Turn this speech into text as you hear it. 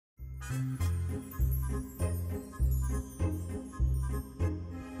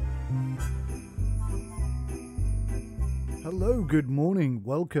Hello, good morning,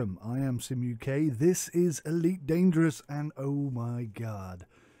 welcome. I am Sim UK. This is Elite Dangerous, and oh my god,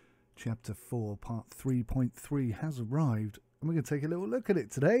 Chapter 4, Part 3.3 has arrived, and we're going to take a little look at it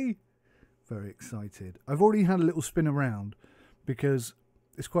today. Very excited. I've already had a little spin around because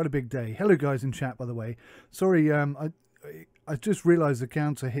it's quite a big day. Hello guys in chat, by the way. Sorry, I just realised the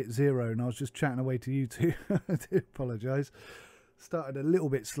counter hit 0 and I was just chatting away to you two. I do apologise. Started a little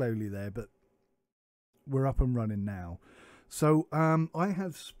bit slowly there, but we're up and running now. So I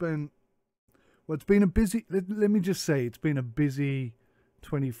have spent, well, it's been a busy, let me just say, it's been a busy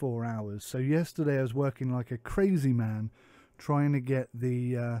 24 hours. So yesterday I was working like a crazy man trying to get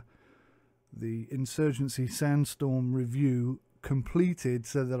the Insurgency Sandstorm review completed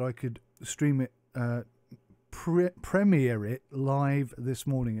so that I could stream it, premiere it live this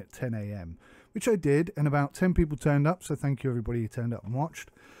morning at 10 AM, which I did, and about 10 people turned up, so thank you everybody who turned up and watched.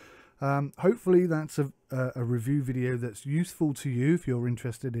 Hopefully that's a review video that's useful to you if you're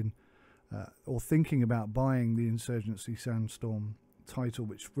interested in or thinking about buying the Insurgency Sandstorm title,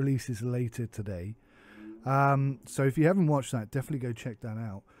 which releases later today. So if you haven't watched that, definitely go check that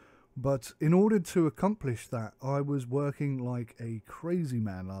out. But in order to accomplish that, I was working like a crazy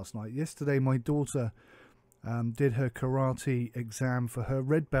man last night. Yesterday my daughter did her karate exam for her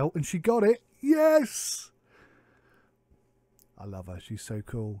red belt and she got it. Yes! I love her, she's so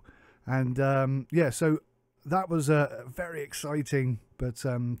cool. And yeah, so that was very exciting, but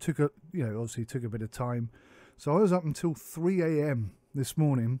took a, obviously took a bit of time. So I was up until 3 AM this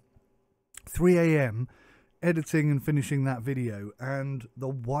morning, 3 AM, editing and finishing that video, and the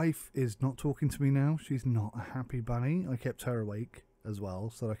wife is not talking to me now. She's not a happy bunny. I kept her awake as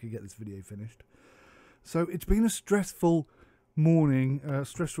well so that I could get this video finished. So it's been a stressful morning,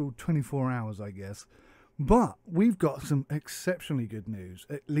 stressful 24 hours, I guess. But we've got some exceptionally good news.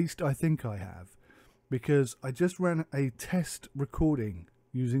 At least I think I have. Because I just ran a test recording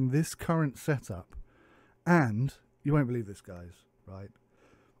using this current setup. And you won't believe this, guys, right?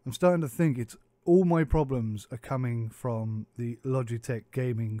 I'm starting to think it's all my problems are coming from the Logitech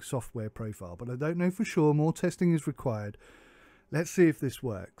gaming software profile. But I don't know for sure. More testing is required. Let's see if this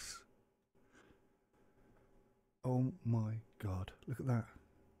works. Oh my god. Look at that.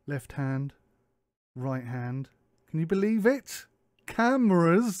 Left hand. Right hand. Can you believe it?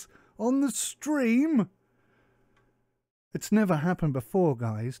 Cameras on the stream. It's never happened before,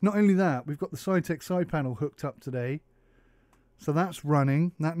 guys. Not only that, we've got the Cytec side panel hooked up today. So that's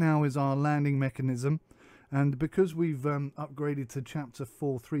running. That now is our landing mechanism. And because we've upgraded to Chapter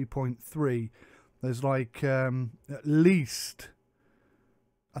 4 3.3, there's like at least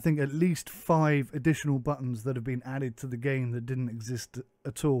 5 additional buttons that have been added to the game that didn't exist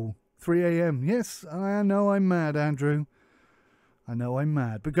at all. 3 AM. Yes, I know I'm mad, Andrew. I know I'm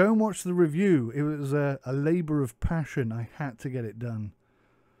mad. But go and watch the review. It was a labour of passion. I had to get it done.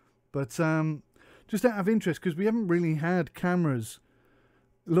 But just out of interest, because we haven't really had cameras,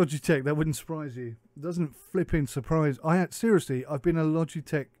 Logitech, that wouldn't surprise you. It doesn't flipping surprise. Seriously, I've been a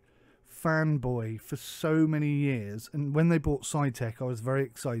Logitech fanboy for so many years. And when they bought Cytec, I was very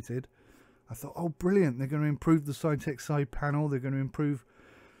excited. I thought, oh, brilliant. They're going to improve the Cytec side panel. They're going to improve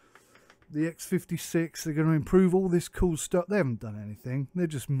the X56, they're going to improve all this cool stuff. They haven't done anything. They're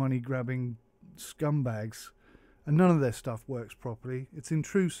just money-grabbing scumbags. And none of their stuff works properly. It's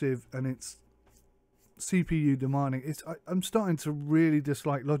intrusive and it's CPU demanding. I'm starting to really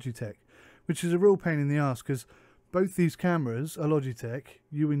dislike Logitech, which is a real pain in the ass because both these cameras are Logitech.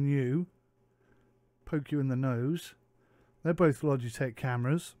 You and you. Poke you in the nose. They're both Logitech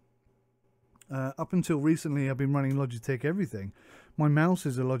cameras. Up until recently, I've been running Logitech everything. My mouse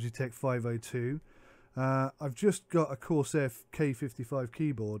is a Logitech 502. I've just got a Corsair K55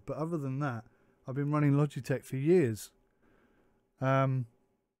 keyboard, but other than that, I've been running Logitech for years. They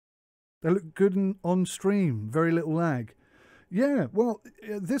look good on stream, very little lag. Yeah, well,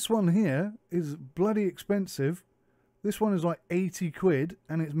 this one here is bloody expensive. This one is like 80 quid,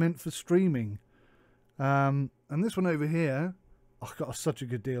 and it's meant for streaming. And this one over here, I got such a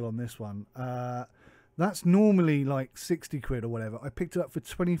good deal on this one. That's normally like 60 quid or whatever. I picked it up for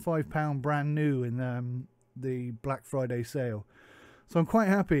 £25 brand new in the Black Friday sale. So I'm quite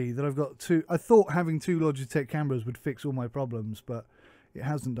happy that I've got two. I thought having 2 Logitech cameras would fix all my problems, but it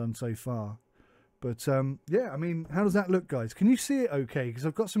hasn't done so far. But yeah, I mean, how does that look, guys? Can you see it okay? Because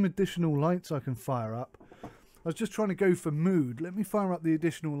I've got some additional lights I can fire up. I was just trying to go for mood. Let me fire up the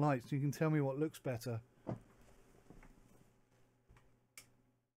additional lights so you can tell me what looks better.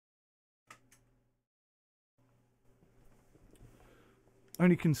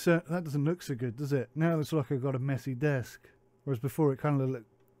 Only concern, that doesn't look so good, does it? Now it's like I've got a messy desk. Whereas before it kind of looked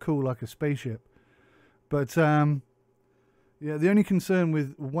cool like a spaceship. But, yeah, the only concern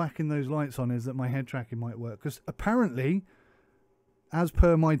with whacking those lights on is that my head tracking might work. Because apparently, as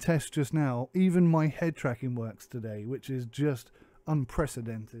per my test just now, even my head tracking works today, which is just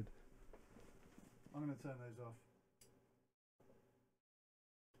unprecedented. I'm going to turn those off.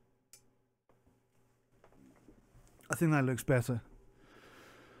 I think that looks better.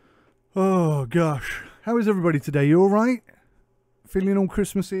 Oh, gosh. How is everybody today? You all right? Feeling all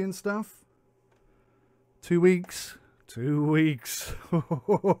Christmassy and stuff? 2 weeks. 2 weeks.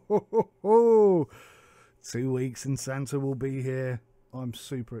 2 weeks and Santa will be here. I'm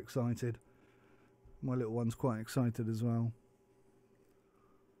super excited. My little one's quite excited as well.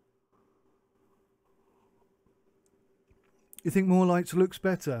 You think more lights looks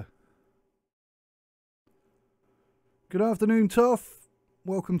better? Good afternoon, Toff.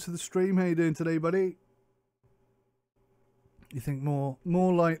 Welcome to the stream. How you doing today, buddy? You think more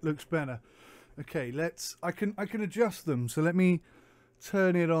light looks better? Okay, I can adjust them. So let me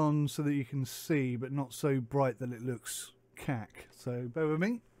turn it on so that you can see, but not so bright that it looks cack. So bear with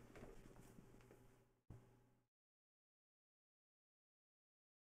me.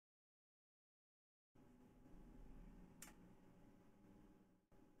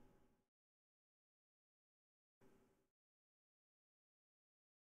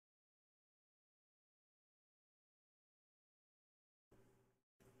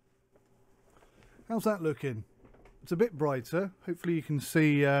 How's that looking? It's a bit brighter. Hopefully you can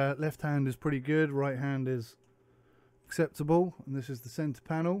see left hand is pretty good, right hand is acceptable, and this is the center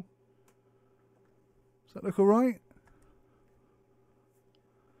panel. Does that look alright?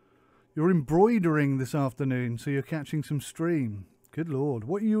 You're embroidering this afternoon, so you're catching some stream. Good lord.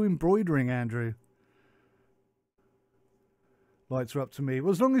 What are you embroidering, Andrew? Lights are up to me.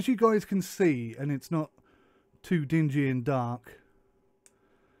 Well, as long as you guys can see and it's not too dingy and dark.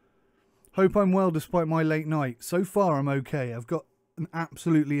 Hope I'm well despite my late night. So far I'm okay. I've got an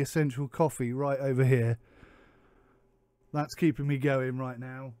absolutely essential coffee right over here. That's keeping me going right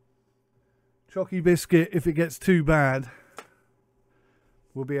now. Chalky biscuit, if it gets too bad,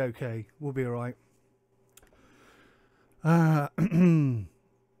 we'll be okay. We'll be alright.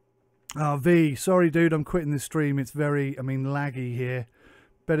 V, sorry dude, I'm quitting this stream. It's very, laggy here.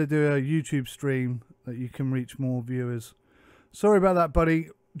 Better do a YouTube stream that you can reach more viewers. Sorry about that, buddy.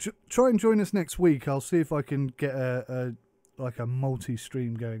 Try and join us next week. I'll see if I can get a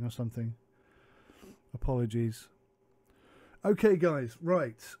multi-stream going or something. Apologies. Okay, guys.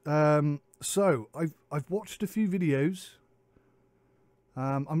 Right. So I've watched a few videos.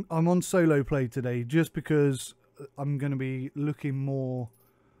 I'm on solo play today just because I'm going to be looking more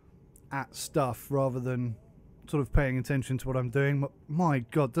at stuff rather than sort of paying attention to what I'm doing. But my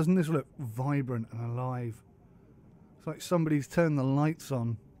God, doesn't this look vibrant and alive? It's like somebody's turned the lights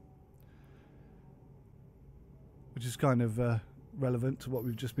on, which is kind of relevant to what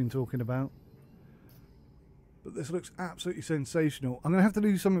we've just been talking about. But this looks absolutely sensational. I'm going to have to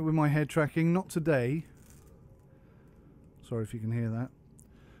do something with my head tracking, not today. Sorry if you can hear that.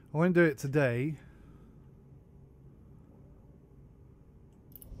 I won't do it today.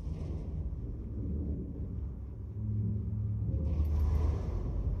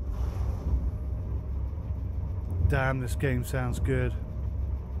 Damn, this game sounds good.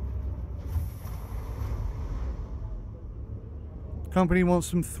 Company wants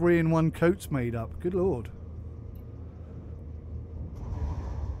some 3-in-1 coats made up. Good lord.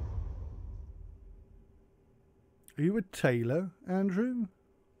 Are you a tailor, Andrew?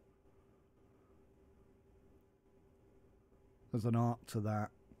 There's an art to that.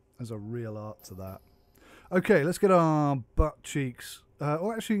 There's a real art to that. Okay, let's get our butt cheeks.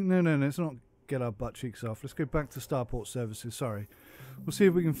 Oh, actually, no, let's not get our butt cheeks off. Let's go back to Starport Services. Sorry. We'll see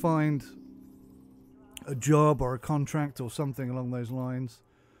if we can find a job or a contract or something along those lines.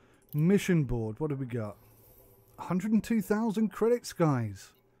 Mission board. What have we got? 102,000 credits,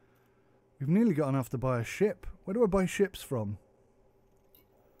 guys. We've nearly got enough to buy a ship. Where do I buy ships from?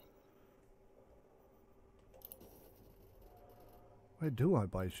 Where do I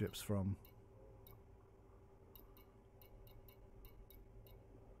buy ships from?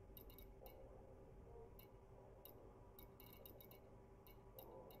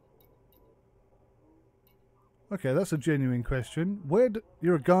 Okay, that's a genuine question.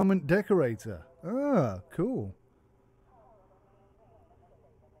 You're a garment decorator. Ah, cool.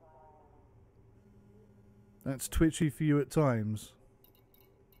 That's twitchy for you at times.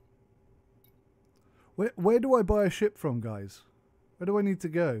 Where do I buy a ship from, guys? Where do I need to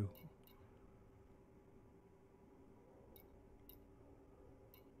go?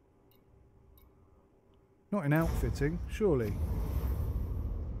 Not in outfitting, surely.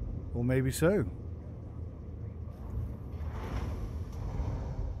 Or maybe so.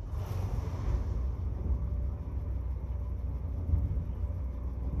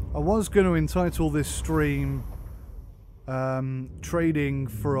 I was going to entitle this stream Trading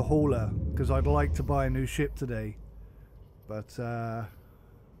for a Hauler, because I'd like to buy a new ship today. But I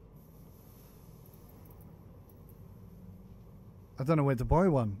don't know where to buy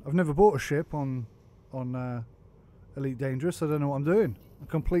one. I've never bought a ship on Elite Dangerous. I don't know what I'm doing. A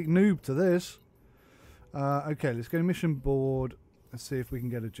complete noob to this. Okay, let's go to mission board. Let's see if we can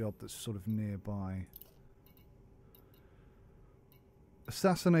get a job that's sort of nearby.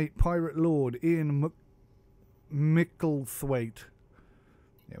 Assassinate Pirate Lord Ian Micklethwaite.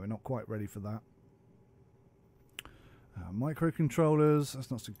 Yeah, we're not quite ready for that. Microcontrollers,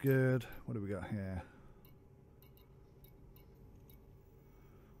 that's not so good. What do we got here?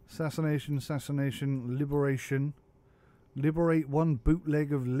 Assassination, assassination, liberation. Liberate one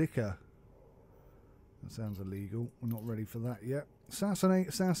bootleg of liquor. That sounds illegal. We're not ready for that yet. Assassinate,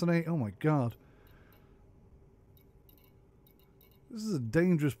 assassinate. Oh my god. This is a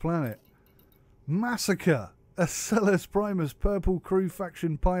dangerous planet. Massacre. Acellus Primus Purple Crew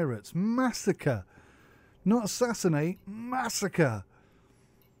Faction Pirates. Massacre. Not assassinate. Massacre.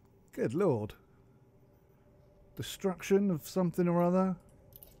 Good lord. Destruction of something or other.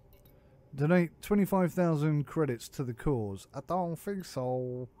 Donate 25,000 credits to the cause. I don't think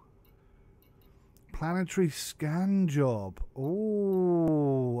so. Planetary scan job.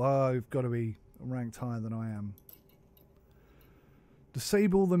 Oh, I've got to be ranked higher than I am.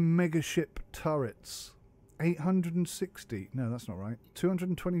 Disable the mega ship turrets. 860. No, that's not right.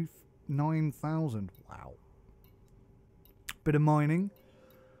 229,000. Wow. Bit of mining.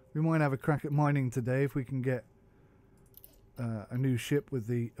 We might have a crack at mining today if we can get a new ship with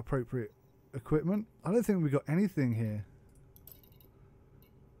the appropriate equipment. I don't think we've got anything here.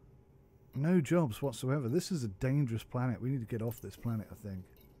 No jobs whatsoever. This is a dangerous planet. We need to get off this planet, I think.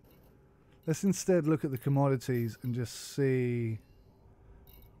 Let's instead look at the commodities and just see.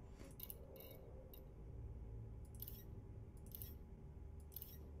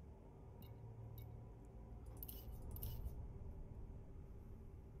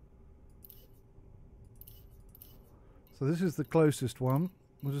 So this is the closest one.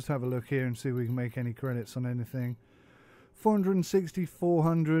 We'll just have a look here and see if we can make any credits on anything. 460,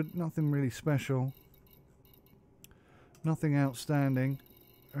 400, nothing really special. Nothing outstanding.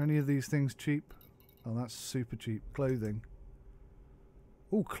 Are any of these things cheap? Oh, that's super cheap. Clothing.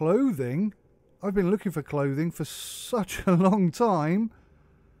 Oh, clothing? I've been looking for clothing for such a long time.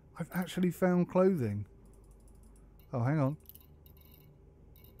 I've actually found clothing. Oh, hang on.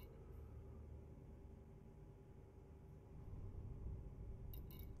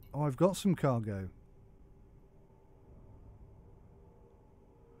 Oh, I've got some cargo.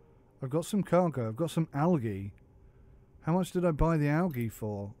 I've got some cargo. I've got some algae. How much did I buy the algae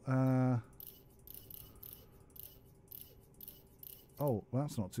for? Oh,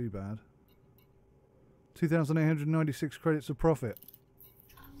 that's not too bad. 2,896 credits of profit.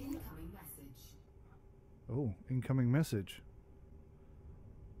 Incoming message. Oh, incoming message.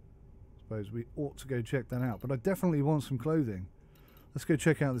 Suppose we ought to go check that out. But I definitely want some clothing. Let's go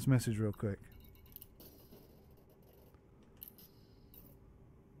check out this message real quick.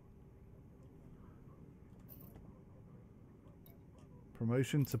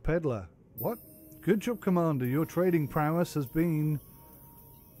 Promotion to peddler. What? Good job, Commander. Your trading prowess has been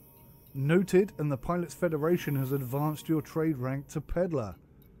noted and the Pilots Federation has advanced your trade rank to peddler.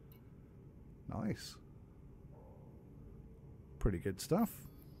 Nice. Pretty good stuff.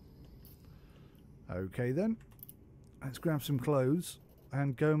 Okay then. Let's grab some clothes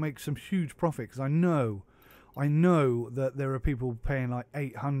and go make some huge profit, because I know that there are people paying like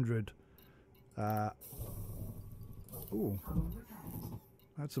 800. Ooh,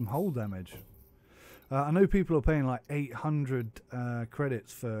 had some hull damage. I know people are paying like 800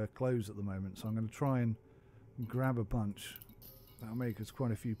 credits for clothes at the moment, so I'm going to try and grab a bunch. That'll make us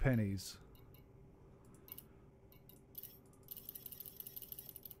quite a few pennies.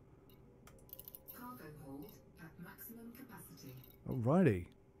 Cargo hold at maximum capacity. Alrighty.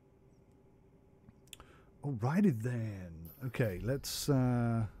 Alrighty then. Okay, let's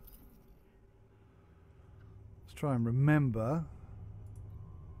try and remember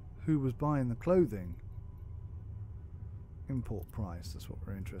who was buying the clothing. Import price, that's what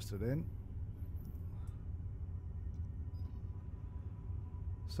we're interested in.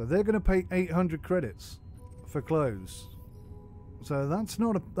 So they're going to pay 800 credits for clothes. So that's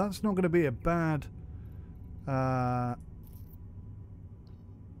not going to be a bad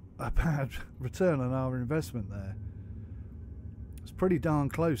a bad return on our investment there. It's pretty darn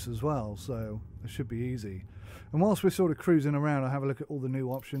close as well, so it should be easy. And whilst we're sort of cruising around, I'll have a look at all the new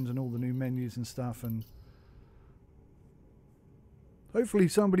options and all the new menus and stuff, and hopefully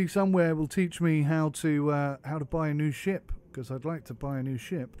somebody somewhere will teach me how to buy a new ship, because I'd like to buy a new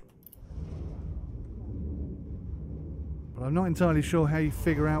ship. But I'm not entirely sure how you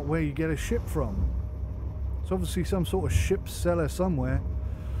figure out where you get a ship from. It's obviously some sort of ship seller somewhere.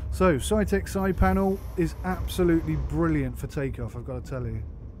 So, Cytec side panel is absolutely brilliant for takeoff, I've got to tell you.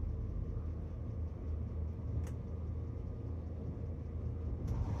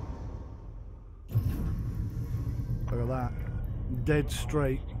 Look at that. Dead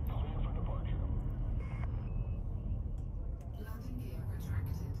straight.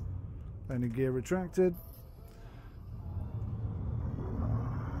 Landing gear retracted.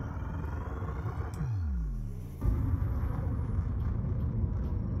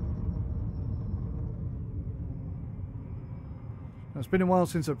 It's been a while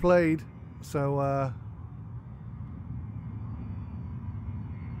since I played, so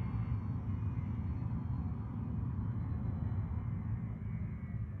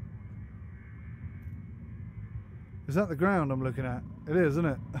is that the ground I'm looking at? It is, isn't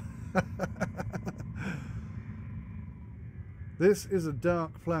it? This is a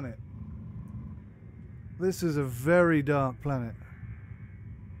dark planet. This is a very dark planet.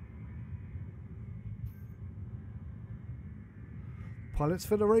 Pilots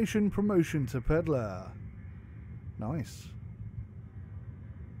Federation promotion to peddler. Nice.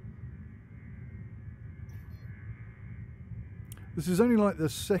 This is only like the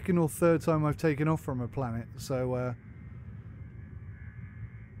second or third time I've taken off from a planet, so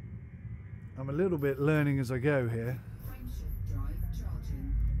I'm a little bit learning as I go here. Frameshift drive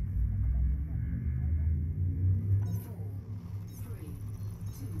charging. 4, 3,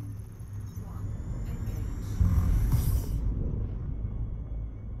 2, 1. Engage.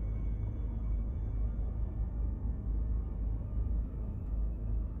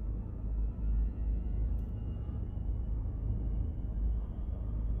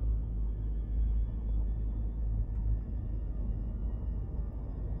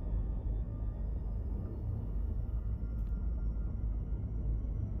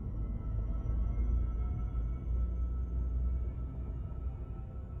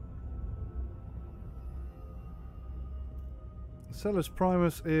 Celis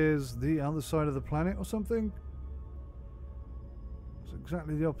Primus is the other side of the planet or something? It's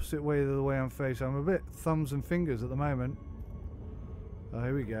exactly the opposite way of the way I'm facing. I'm a bit thumbs and fingers at the moment. Oh,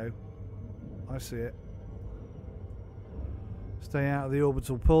 here we go. I see it. Stay out of the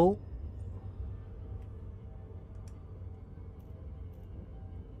orbital pull.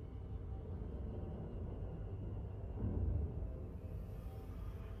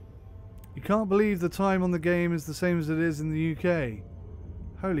 You can't believe the time on the game is the same as it is in the UK.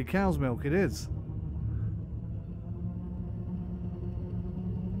 Holy cow's milk, it is.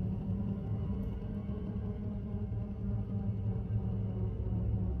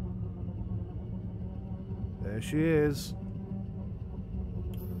 There she is.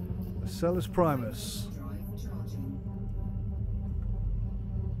 The Celis Primus. Drive charging.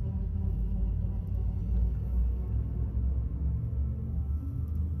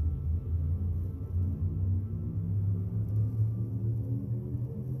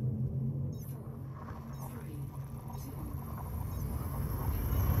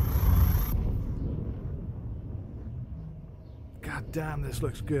 God damn, this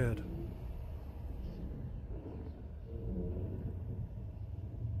looks good.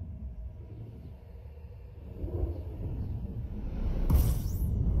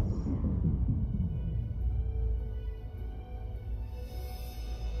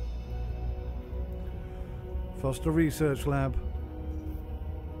 Foster Research Lab.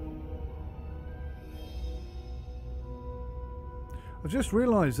 I just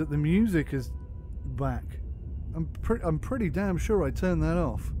realised that the music is back. I'm pretty damn sure I turned that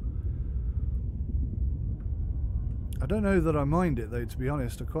off. I don't know that I mind it though, to be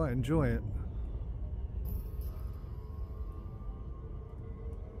honest. I quite enjoy it.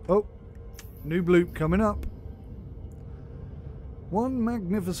 Oh, new bloop coming up. One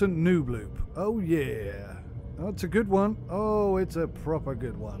magnificent new bloop. Oh yeah. Oh, it's a good one. Oh, it's a proper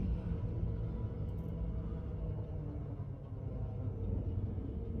good one.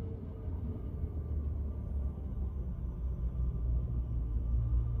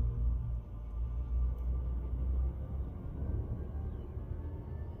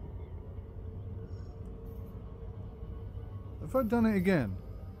 Have I done it again?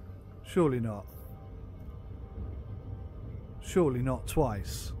 Surely not. Surely not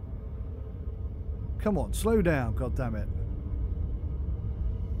twice. Come on, slow down, god damn it.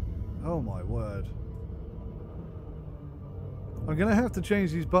 Oh my word. I'm going to have to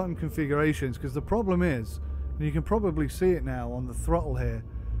change these button configurations because the problem is, and you can probably see it now on the throttle here,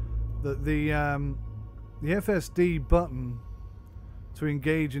 that the FSD button to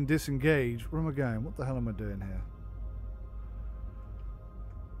engage and disengage. Where am I going? What the hell am I doing here?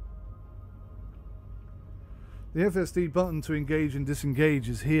 The FSD button to engage and disengage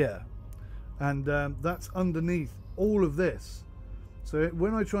is here, and that's underneath all of this. So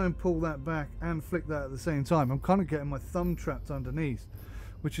when I try and pull that back and flick that at the same time, I'm kind of getting my thumb trapped underneath,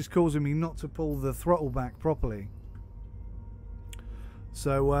 which is causing me not to pull the throttle back properly.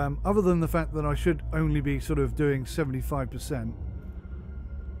 So other than the fact that I should only be sort of doing 75%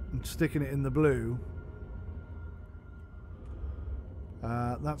 and sticking it in the blue,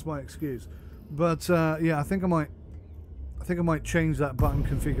 that's my excuse. But yeah, I think I might change that button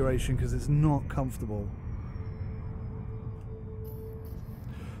configuration because it's not comfortable.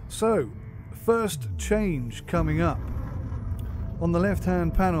 So, first change coming up. On the left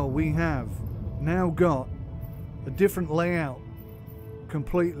hand panel we have now got a different layout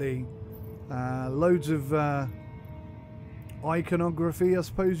completely. Loads of iconography, I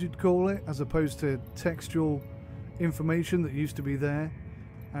suppose you'd call it, as opposed to textual information that used to be there.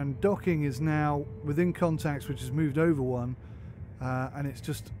 And docking is now within contacts, which has moved over one, and it's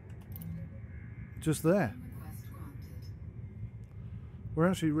just there. We're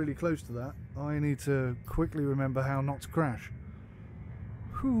actually really close to that. I need to quickly remember how not to crash.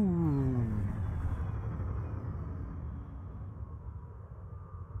 Whew.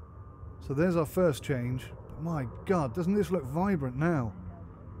 So there's our first change. My God, doesn't this look vibrant now?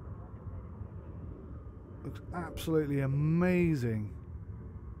 Looks absolutely amazing.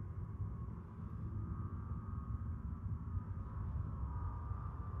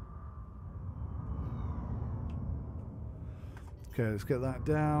 Okay, let's get that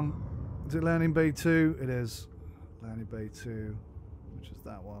down. Is it landing bay 2? It is. Landing bay 2, which is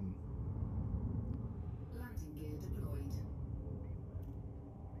that one. Landing gear deployed.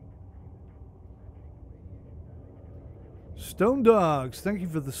 Stone Dogs, thank you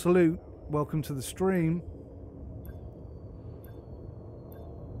for the salute. Welcome to the stream.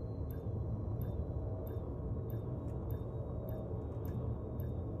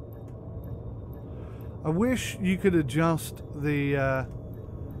 I wish you could adjust the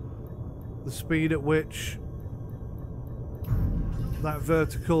speed at which that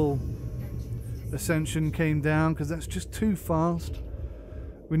vertical ascension came down, because that's just too fast.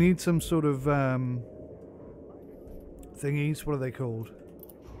 We need some sort of thingies. What are they called?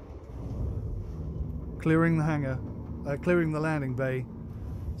 Clearing the hangar, clearing the landing bay,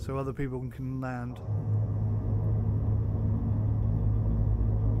 so other people can land.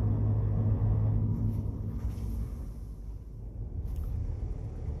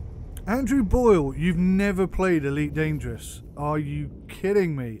 Andrew Boyle, you've never played Elite Dangerous. Are you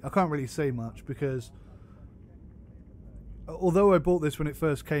kidding me? I can't really say much because although I bought this when it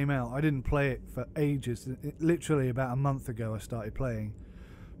first came out, I didn't play it for ages. Literally about a month ago I started playing.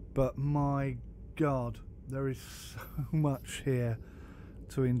 But my God, there is so much here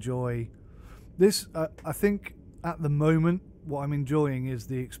to enjoy. This, I think at the moment, what I'm enjoying is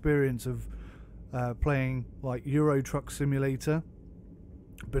the experience of playing like Euro Truck Simulator,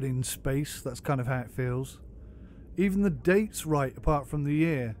 but in space. That's kind of how it feels. Even the date's right, apart from the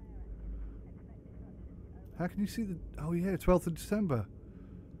year. How can you see the... Oh yeah, 12th of December.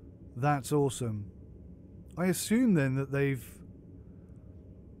 That's awesome. I assume then that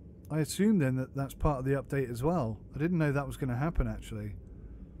that's part of the update as well. I didn't know that was going to happen, actually.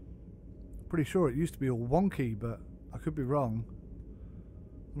 Pretty sure it used to be all wonky, but I could be wrong.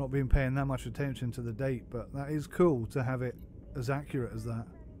 I've not been paying that much attention to the date, but that is cool to have it as accurate as that.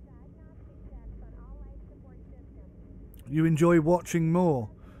 You enjoy watching more?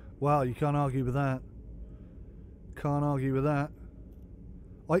 Wow, you can't argue with that. Can't argue with that.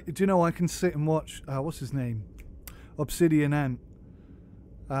 Do you know I can sit and watch, what's his name? Obsidian Ant.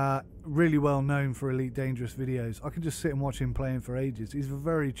 Really well known for Elite Dangerous videos. I can just sit and watch him playing for ages. He's a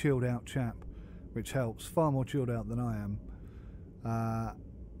very chilled out chap, which helps. Far more chilled out than I am.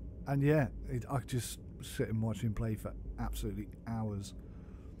 And yeah, I could just sit and watch him play for absolutely hours.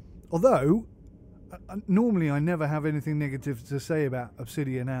 Although, normally I never have anything negative to say about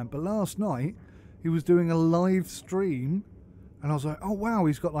Obsidian Ant, but last night he was doing a live stream and I was like, oh wow,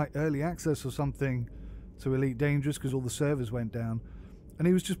 he's got like early access or something to Elite Dangerous because all the servers went down, and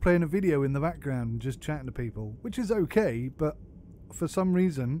he was just playing a video in the background and just chatting to people, which is okay, but for some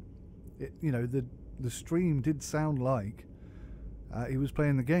reason, you know, the stream did sound like he was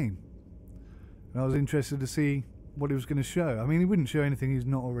playing the game. And I was interested to see what he was going to show. I mean, he wouldn't show anything he's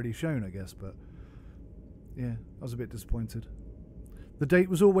not already shown, I guess, but yeah, I was a bit disappointed. The date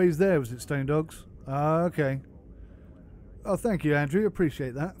was always there, was it, Stone Dogs? Ah, okay. Oh, thank you, Andrew.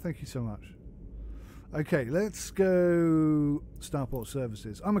 Appreciate that. Thank you so much. Okay, let's go Starport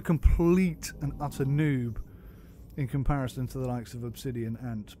Services. I'm a complete and utter noob in comparison to the likes of Obsidian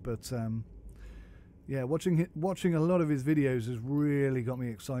Ant, but yeah, watching a lot of his videos has really got me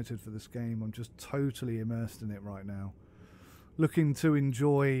excited for this game. I'm just totally immersed in it right now. Looking to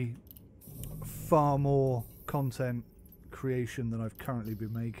enjoy far more content creation than I've currently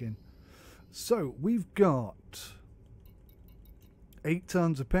been making. So, we've got 8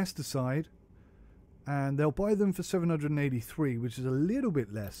 tons of pesticide, and they'll buy them for 783, which is a little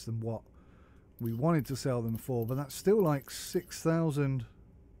bit less than what we wanted to sell them for, but that's still like 6,000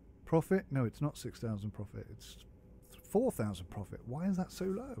 profit. No, it's not 6,000 profit, it's 4,000 profit. Why is that so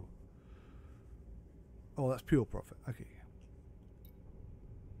low? Oh, that's pure profit. Okay.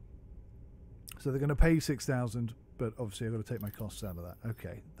 So they're going to pay 6,000, but obviously I've got to take my costs out of that.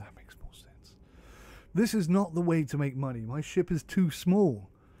 Okay, that makes more sense. This is not the way to make money. My ship is too small.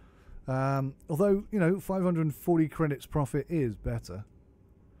 Although, you know, 540 credits profit is better.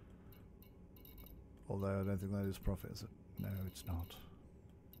 Although I don't think that is profit, is it? No, it's not.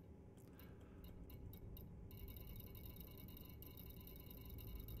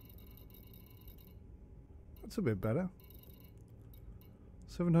 That's a bit better.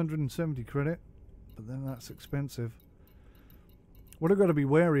 770 credit, but then that's expensive. What I've got to be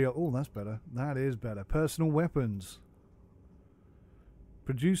wary of... Oh, that's better. That is better. Personal weapons.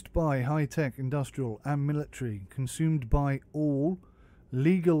 Produced by high-tech, industrial and military. Consumed by all.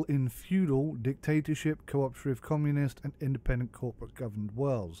 Legal in feudal, dictatorship, cooperative, communist and independent corporate governed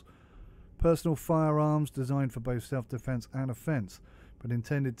worlds. Personal firearms designed for both self-defense and offense, but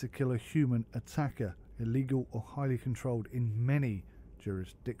intended to kill a human attacker. Illegal or highly controlled in many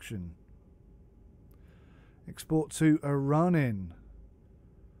jurisdictions. Export to Iranin.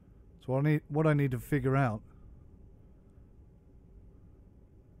 So what I need to figure out.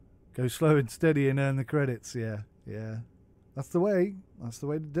 Go slow and steady and earn the credits. Yeah, yeah. That's the way. That's the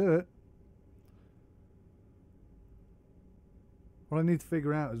way to do it. What I need to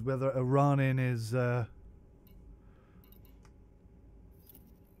figure out is whether Iranin is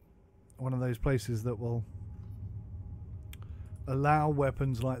one of those places that will allow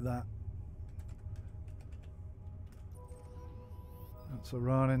weapons like that. That's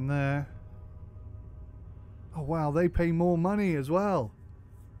Iranin there. Oh wow, they pay more money as well.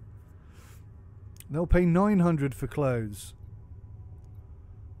 They'll pay 900 for clothes.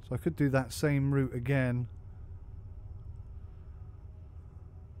 So I could do that same route again.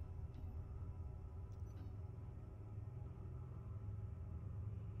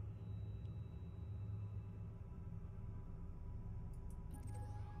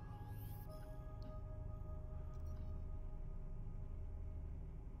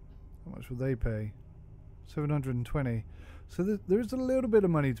 How much will they pay? 720. So there's a little bit of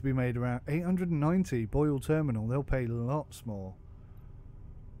money to be made around 890. Boyle Terminal, they'll pay lots more.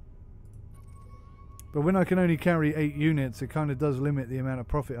 But when I can only carry 8 units, it kind of does limit the amount of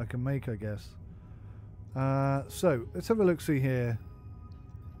profit I can make, I guess. So let's have a look, see here.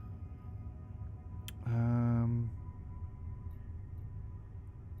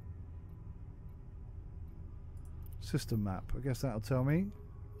 System map, I guess that'll tell me.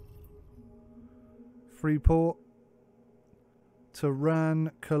 Freeport,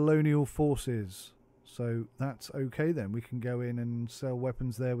 Tehran Colonial Forces. So that's okay then. We can go in and sell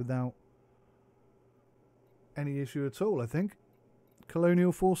weapons there without any issue at all, I think.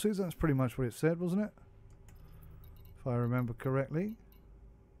 Colonial Forces, that's pretty much what it said, wasn't it? If I remember correctly.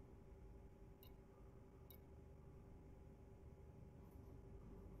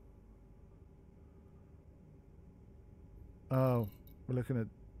 Oh, we're looking at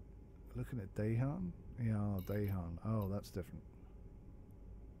Dahan? Yeah, Dahan. Oh, that's different.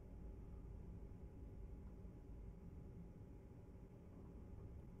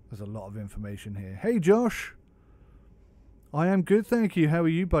 There's a lot of information here. Hey, Josh. I am good, thank you. How are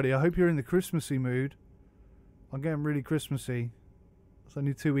you, buddy? I hope you're in the Christmassy mood. I'm getting really Christmassy. It's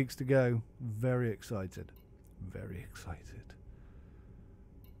only 2 weeks to go. Very excited. Very excited.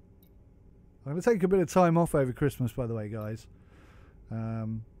 I'm going to take a bit of time off over Christmas, by the way, guys.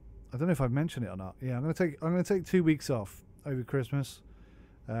 I don't know if I've mentioned it or not. Yeah, I'm going to take 2 weeks off over Christmas.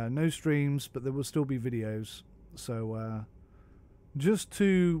 No streams, but there will still be videos. So just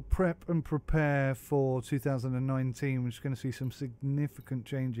to prep and prepare for 2019, we're just going to see some significant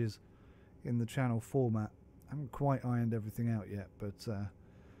changes in the channel format. I haven't quite ironed everything out yet, but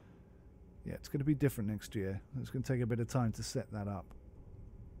Yeah, it's going to be different next year. It's going to take a bit of time to set that up.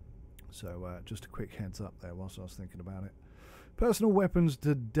 So just a quick heads up there whilst I was thinking about it. Personal weapons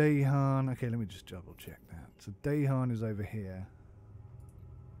to Dahan. Okay, let me just double check that. So Dahan is over here.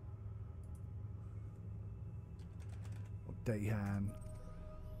 Or Dahan.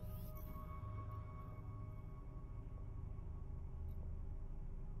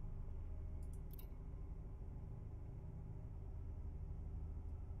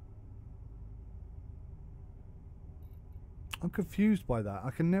 I'm confused by that.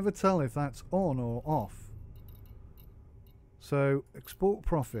 I can never tell if that's on or off. So, export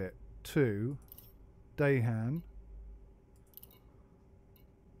profit to Dahan.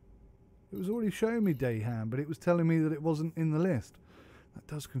 It was already showing me Dahan, but it was telling me that it wasn't in the list. That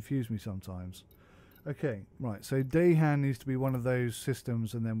does confuse me sometimes. Okay, right. So Dahan needs to be one of those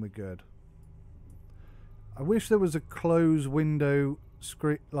systems, and then we're good. I wish there was a close window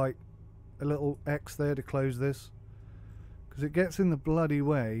script, like a little X there to close this. Because it gets in the bloody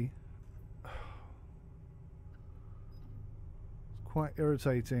way. It's quite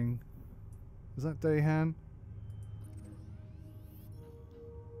irritating. Is that Dahan?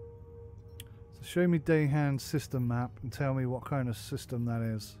 So show me Dahan's system map and tell me what kind of system that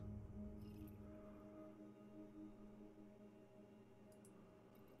is.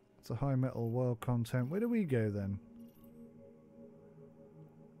 It's a high metal world content. Where do we go then?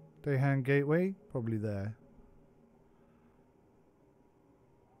 Dahan Gateway? Probably there.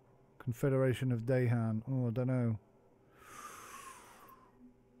 Confederation of Dahan. Oh, I don't know.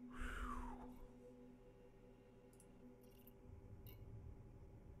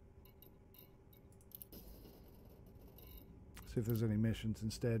 See if there's any missions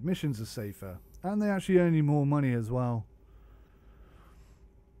instead. Missions are safer. And they actually earn you more money as well.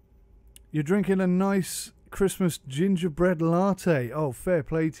 You're drinking a nice Christmas gingerbread latte. Oh, fair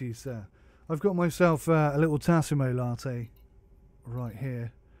play to you, sir. I've got myself a little Tassimo latte right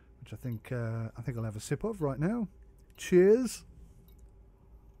here. Which I think I'll have a sip of right now. Cheers.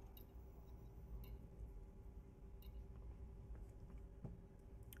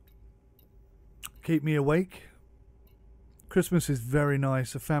 Keep me awake. Christmas is very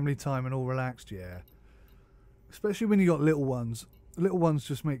nice, a family time and all relaxed, yeah. Especially when you got little ones. Little ones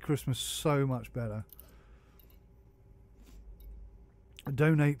just make Christmas so much better.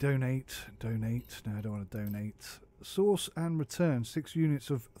 Donate, donate, donate. No, I don't want to donate. Source and return 6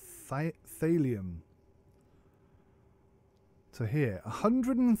 units of thallium to here.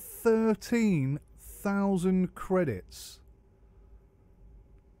 113,000 credits.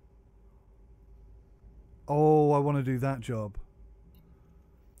 Oh, I want to do that job.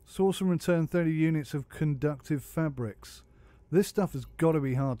 Source and return 30 units of conductive fabrics. This stuff has got to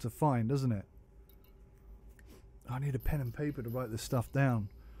be hard to find, doesn't it? I need a pen and paper to write this stuff down.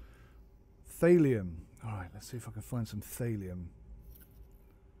 Thallium. Alright, let's see if I can find some thallium.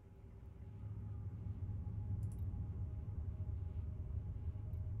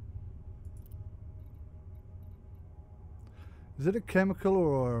 Is it a chemical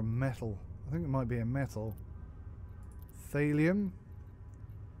or a metal? I think it might be a metal. Thallium.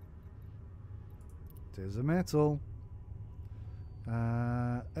 It is a metal.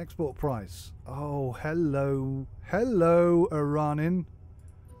 Export price. Oh, hello. Hello, Iranin.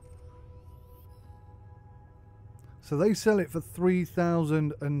 So they sell it for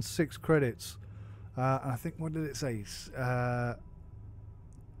 3,006 credits. I think, what did it say?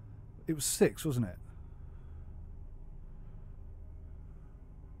 It was 6, wasn't it?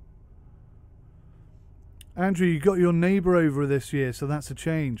 Andrew, you got your neighbour over this year, so that's a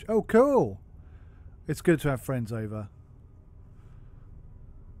change. Oh, cool. It's good to have friends over.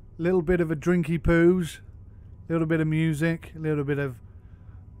 Little bit of a drinky poos, little bit of music, a little bit of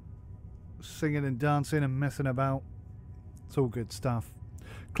singing and dancing and messing about. It's all good stuff.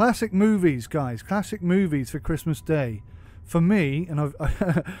 Classic movies, guys. Classic movies for Christmas Day. For me, and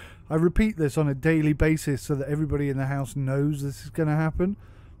I repeat this on a daily basis so that everybody in the house knows this is going to happen,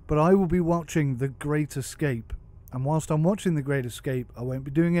 but I will be watching The Great Escape. And whilst I'm watching The Great Escape, I won't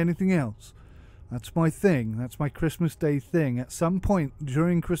be doing anything else. That's my thing. That's my Christmas Day thing. At some point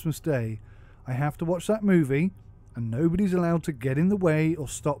during Christmas Day, I have to watch that movie, and nobody's allowed to get in the way or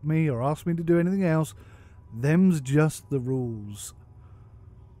stop me or ask me to do anything else. Them's just the rules.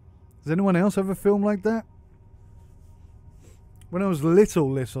 Does anyone else have a film like that? When I was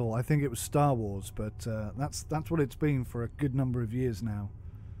little, I think it was Star Wars, but that's what it's been for a good number of years now.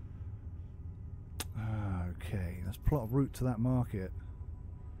 Okay, let's plot a route to that market.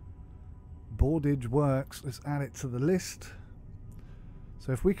 Boardage works. Let's add it to the list.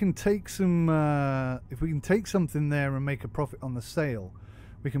 So if we can take some, if we can take something there and make a profit on the sale,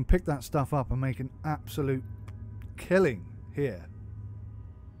 we can pick that stuff up and make an absolute killing here.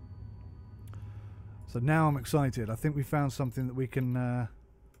 So now I'm excited. I think we found something that we can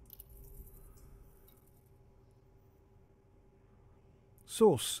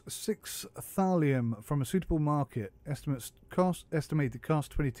source 6 thallium from a suitable market. Estimated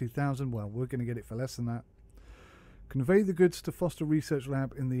cost 22,000. Well, we're going to get it for less than that. Convey the goods to Foster Research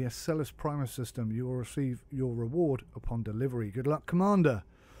Lab in the Escelis Primer system. You will receive your reward upon delivery. Good luck, Commander.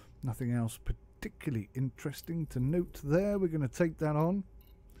 Nothing else particularly interesting to note there. We're going to take that on.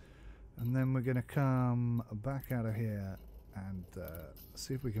 And then we're going to come back out of here and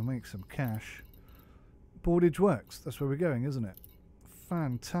see if we can make some cash. Boardage works. That's where we're going, isn't it?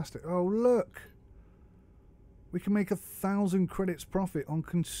 Fantastic. Oh, look. We can make 1,000 credits profit on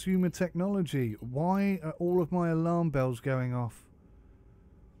consumer technology. Why are all of my alarm bells going off?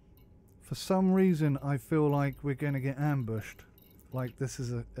 For some reason, I feel like we're going to get ambushed. Like this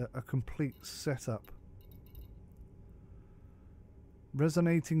is a complete setup.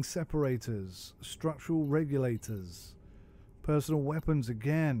 Resonating separators, structural regulators, personal weapons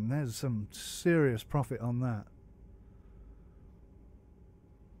again. There's some serious profit on that.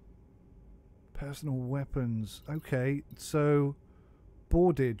 Personal weapons. Okay, so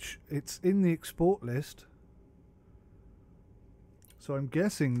boardage. It's in the export list. So I'm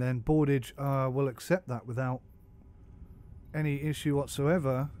guessing then boardage will accept that without any issue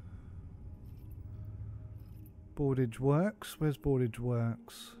whatsoever. Boardage works. Where's boardage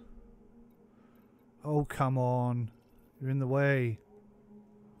works? Oh, come on. You're in the way.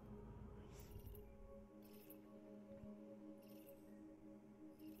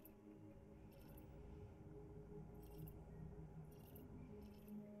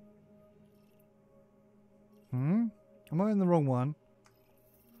 Am I in the wrong one?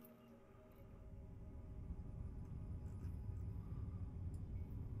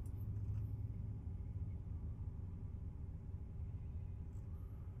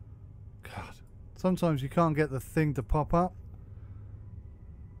 God. Sometimes you can't get the thing to pop up.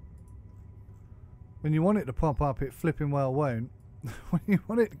 When you want it to pop up, it flipping well won't. When you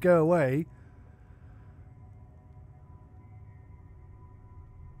want it to go away...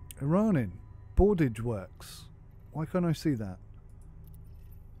 Iranian. Boardage works. Why can't I see that?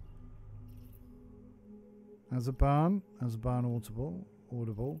 Azerbaijan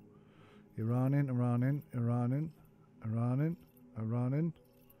audible. Iranian.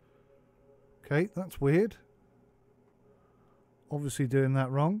 Okay, that's weird. Obviously doing that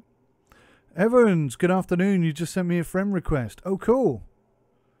wrong. Evans, good afternoon. You just sent me a friend request. Oh, cool.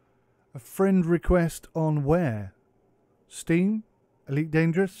 A friend request on where? Steam? Elite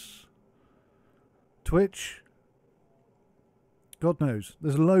Dangerous? Twitch? God knows.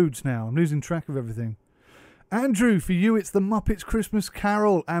 There's loads now. I'm losing track of everything. Andrew, for you it's the Muppets Christmas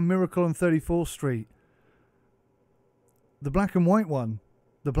Carol and Miracle on 34th Street. The black and white one.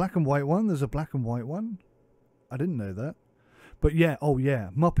 The black and white one? There's a black and white one? I didn't know that. But yeah, oh yeah,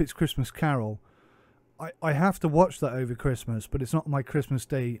 Muppets Christmas Carol. I have to watch that over Christmas, but it's not my Christmas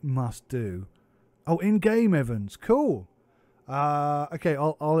Day must do. Oh, in-game, Evans. Cool. Okay,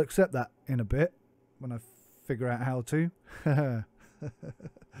 I'll accept that in a bit when I figure out how to.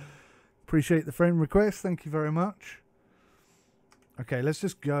 Appreciate the friend request. Thank you very much. Okay, let's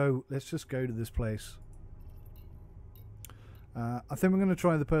just go. Let's just go to this place. I think we're going to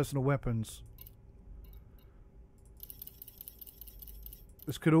try the personal weapons.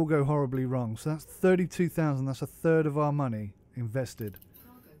 This could all go horribly wrong. So that's 32,000. That's a third of our money invested.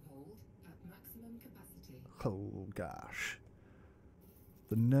 Cargo hold at maximum capacity. Oh gosh.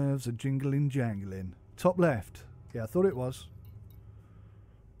 The nerves are jingling jangling. Top left. Yeah, I thought it was.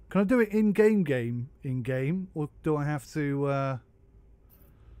 Can I do it in-game, or do I have to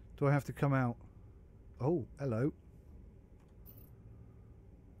come out? Oh, hello.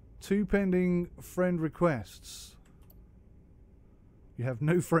 2 pending friend requests. You have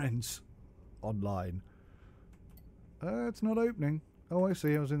no friends online. It's not opening. Oh, I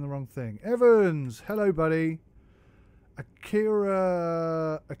see. I was in the wrong thing. Evans, hello, buddy.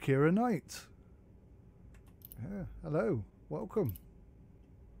 Akira Knight. Yeah, hello. Welcome.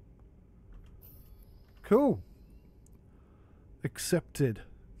 Cool. Accepted.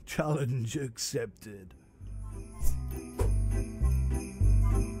 Challenge accepted.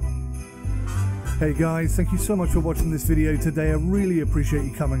 Hey guys, thank you so much for watching this video today. I really appreciate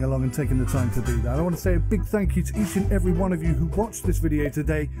you coming along and taking the time to do that. I want to say a big thank you to each and every one of you who watched this video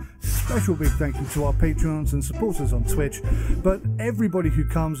today. Special big thank you to our Patreons and supporters on Twitch. But everybody who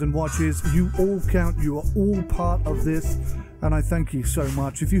comes and watches, you all count. You are all part of this. and I thank you so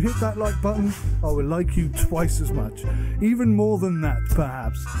much. If you hit that like button, I will like you twice as much. Even more than that,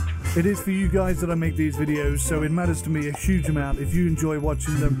 perhaps. It is for you guys that I make these videos, so it matters to me a huge amount if you enjoy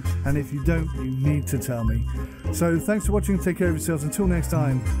watching them, and if you don't, you need to tell me. So thanks for watching, take care of yourselves, until next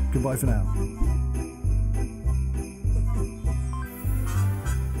time, goodbye for now.